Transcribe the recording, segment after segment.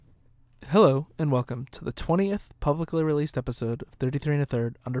Hello, and welcome to the 20th publicly released episode of 33 and a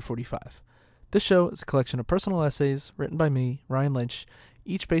Third Under 45. This show is a collection of personal essays written by me, Ryan Lynch,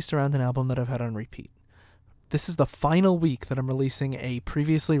 each based around an album that I've had on repeat. This is the final week that I'm releasing a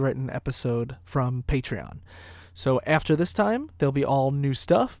previously written episode from Patreon. So after this time, there'll be all new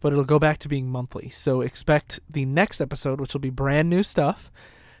stuff, but it'll go back to being monthly. So expect the next episode, which will be brand new stuff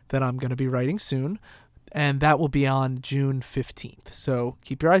that I'm going to be writing soon, and that will be on June 15th. So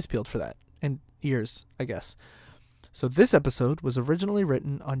keep your eyes peeled for that, and ears, I guess. So this episode was originally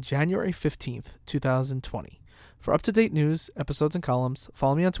written on January 15th, 2020. For up-to-date news, episodes, and columns,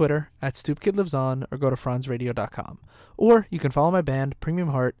 follow me on Twitter at StoopKidLivesOn or go to franzradio.com. Or you can follow my band, Premium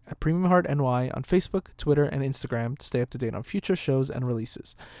Heart, at Premium Heart NY on Facebook, Twitter, and Instagram to stay up to date on future shows and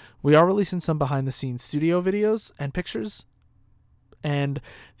releases. We are releasing some behind-the-scenes studio videos and pictures, and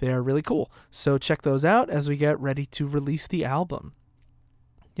they are really cool. So check those out as we get ready to release the album.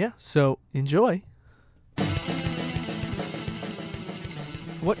 Yeah, so enjoy.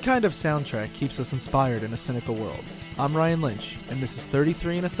 What kind of soundtrack keeps us inspired in a cynical world? I'm Ryan Lynch, and this is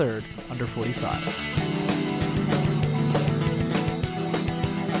 33 and a Third Under 45.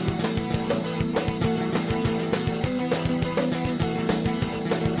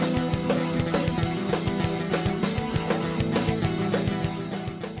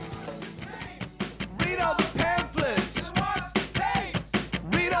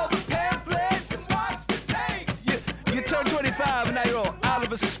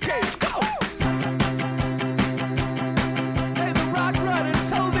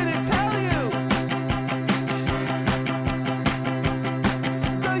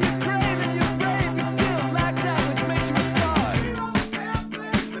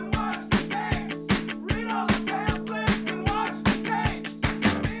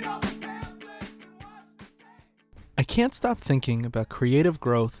 I can't stop thinking about creative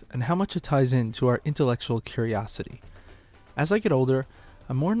growth and how much it ties into our intellectual curiosity. As I get older,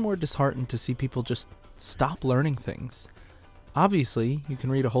 I'm more and more disheartened to see people just stop learning things. Obviously, you can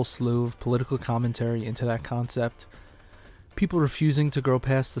read a whole slew of political commentary into that concept. People refusing to grow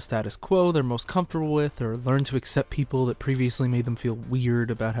past the status quo they're most comfortable with, or learn to accept people that previously made them feel weird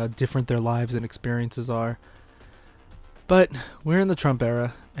about how different their lives and experiences are. But we're in the Trump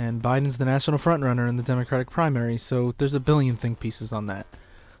era, and Biden's the national frontrunner in the Democratic primary, so there's a billion think pieces on that.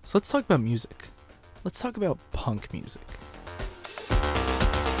 So let's talk about music. Let's talk about punk music.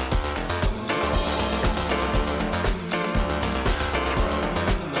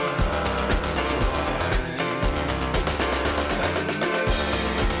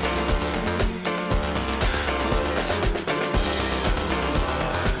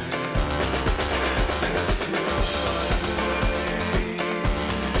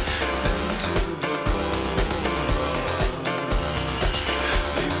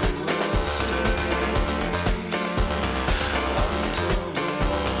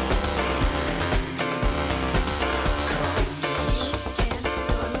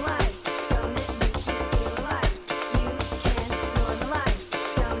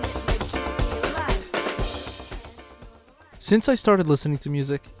 Since I started listening to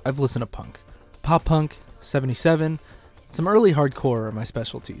music, I've listened to punk. Pop punk, 77, some early hardcore are my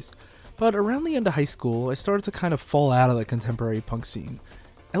specialties. But around the end of high school, I started to kind of fall out of the contemporary punk scene.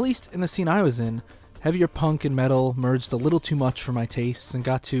 At least in the scene I was in, heavier punk and metal merged a little too much for my tastes and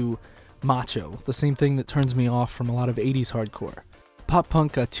got too macho, the same thing that turns me off from a lot of 80s hardcore. Pop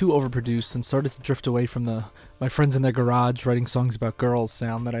punk got too overproduced and started to drift away from the my friends in their garage writing songs about girls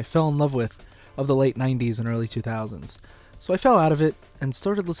sound that I fell in love with of the late 90s and early 2000s. So I fell out of it and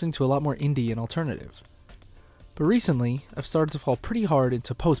started listening to a lot more indie and alternative. But recently, I've started to fall pretty hard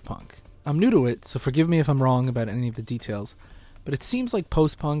into post-punk. I'm new to it, so forgive me if I'm wrong about any of the details, but it seems like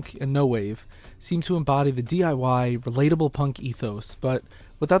post-punk and no wave seem to embody the DIY, relatable punk ethos, but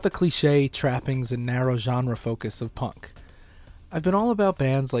without the cliché trappings and narrow genre focus of punk. I've been all about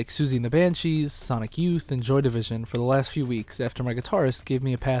bands like Susie and the Banshees, Sonic Youth, and Joy Division for the last few weeks after my guitarist gave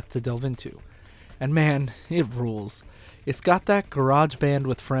me a path to delve into. And man, it rules. It's got that garage band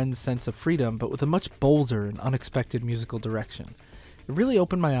with friends sense of freedom, but with a much bolder and unexpected musical direction. It really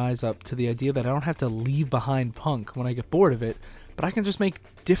opened my eyes up to the idea that I don't have to leave behind punk when I get bored of it, but I can just make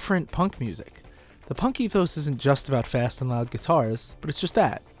different punk music. The punk ethos isn't just about fast and loud guitars, but it's just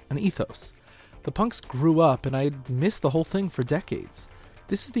that, an ethos. The punks grew up and I'd missed the whole thing for decades.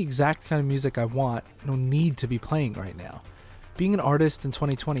 This is the exact kind of music I want, no need to be playing right now. Being an artist in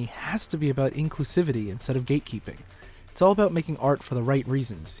 2020 has to be about inclusivity instead of gatekeeping. It's all about making art for the right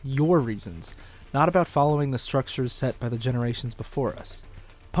reasons, your reasons, not about following the structures set by the generations before us.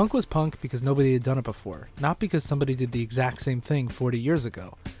 Punk was punk because nobody had done it before, not because somebody did the exact same thing 40 years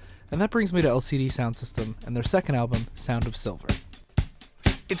ago. And that brings me to LCD Soundsystem and their second album, Sound of Silver.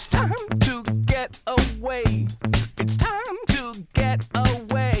 It's time to get away. It's time to get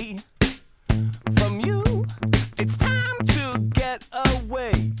away from you. It's time to get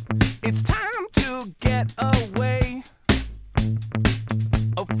away. It's time to get away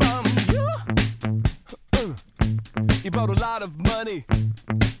from you. You brought a lot of money,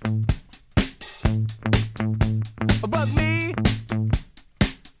 but me,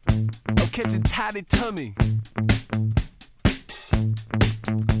 I'm catching tidy tummy.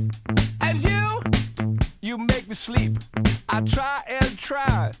 And you make me sleep. I try and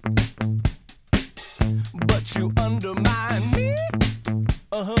try, but you undermine me.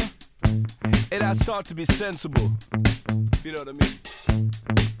 And I start to be sensible. You know what I mean?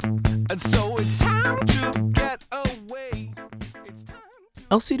 And so it's time to get away. It's time to...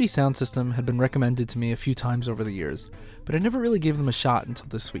 LCD Soundsystem had been recommended to me a few times over the years, but I never really gave them a shot until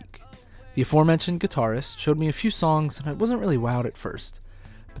this week. The aforementioned guitarist showed me a few songs and I wasn't really wowed at first.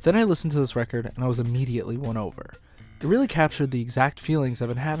 But then I listened to this record and I was immediately won over. It really captured the exact feelings I've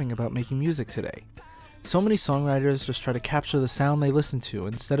been having about making music today. So many songwriters just try to capture the sound they listen to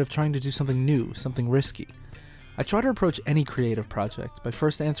instead of trying to do something new, something risky. I try to approach any creative project by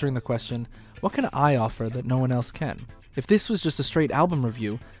first answering the question, what can I offer that no one else can? If this was just a straight album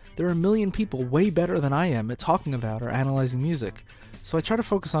review, there are a million people way better than I am at talking about or analyzing music, so I try to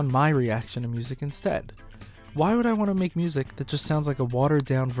focus on my reaction to music instead. Why would I want to make music that just sounds like a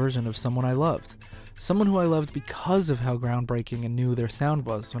watered-down version of someone I loved? Someone who I loved because of how groundbreaking and new their sound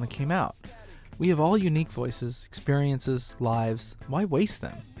was when it came out. We have all unique voices, experiences, lives. Why waste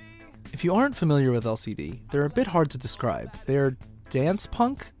them? If you aren't familiar with LCD, they're a bit hard to describe. They're dance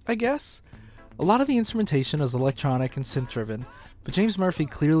punk, I guess? A lot of the instrumentation is electronic and synth-driven, but James Murphy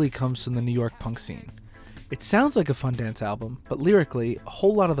clearly comes from the New York punk scene. It sounds like a fun dance album, but lyrically, a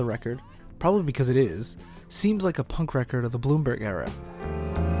whole lot of the record, probably because it is, seems like a punk record of the Bloomberg era.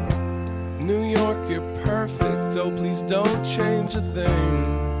 New York, you're perfect, oh please don't change a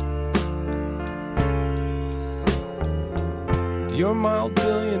thing. Your mild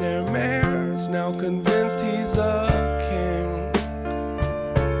billionaire mayor's now convinced he's a king.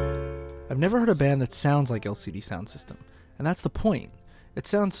 I've never heard a band that sounds like LCD Soundsystem, and that's the point. It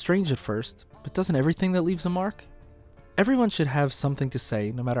sounds strange at first, but doesn't everything that leaves a mark? Everyone should have something to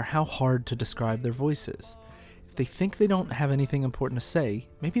say, no matter how hard to describe their voice is. If they think they don't have anything important to say,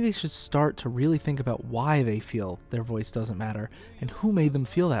 maybe they should start to really think about why they feel their voice doesn't matter and who made them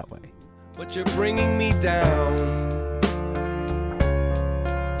feel that way. But you're bringing me down.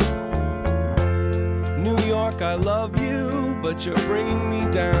 New York, I love you, but you're bringing me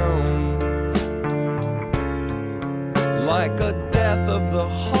down. Like a death of the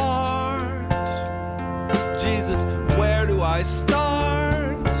heart. Jesus, where do I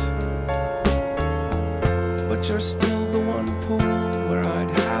start? But you're still the one pool where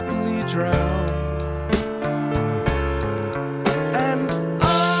I'd happily drown. And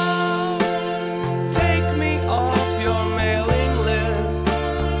oh, take me off your mailing list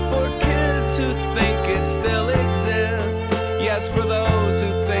for kids who think it still exists. Yes, for those who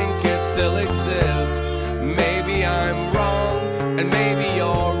think it still exists. Maybe I'm wrong, and maybe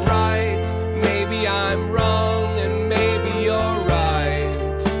you're right. Maybe I'm wrong, and maybe you're right.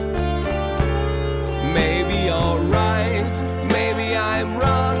 Maybe you're right. Maybe I'm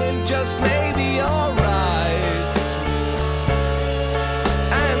wrong, and just maybe you're right.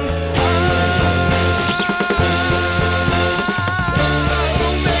 And oh,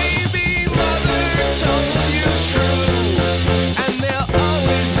 maybe mother told you true, and there'll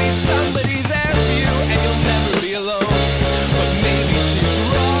always be somebody there for you, and you'll never be alone. But maybe she's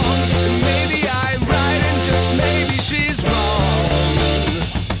wrong, and maybe I'm right, and just maybe she's wrong.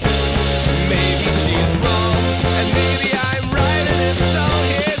 Maybe she's wrong, and maybe I'm right, and if so,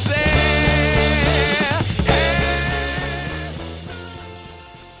 here's there.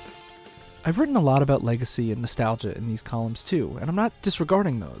 I've written a lot about legacy and nostalgia in these columns too, and I'm not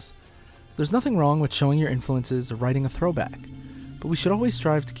disregarding those. There's nothing wrong with showing your influences or writing a throwback, but we should always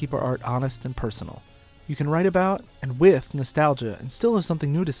strive to keep our art honest and personal. You can write about and with nostalgia and still have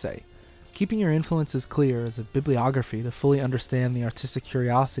something new to say. Keeping your influences clear as a bibliography to fully understand the artistic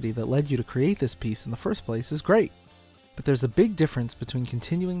curiosity that led you to create this piece in the first place is great. But there's a big difference between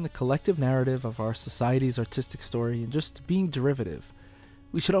continuing the collective narrative of our society's artistic story and just being derivative.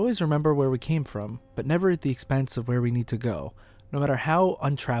 We should always remember where we came from, but never at the expense of where we need to go, no matter how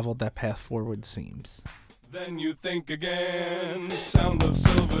untraveled that path forward seems. Then you think again. Sound of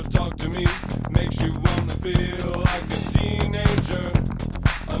silver, talk to me. Makes you wanna feel like a teenager.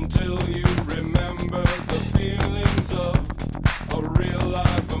 Until you remember the feelings of a real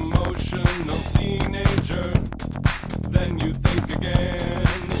life emotion.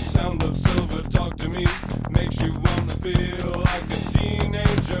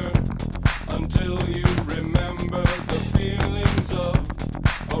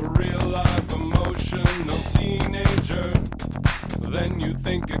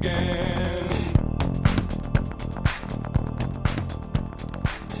 think again.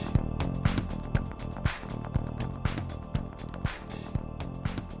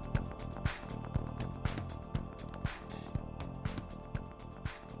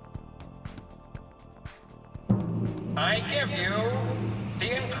 I give you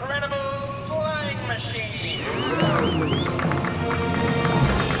the incredible flying machine.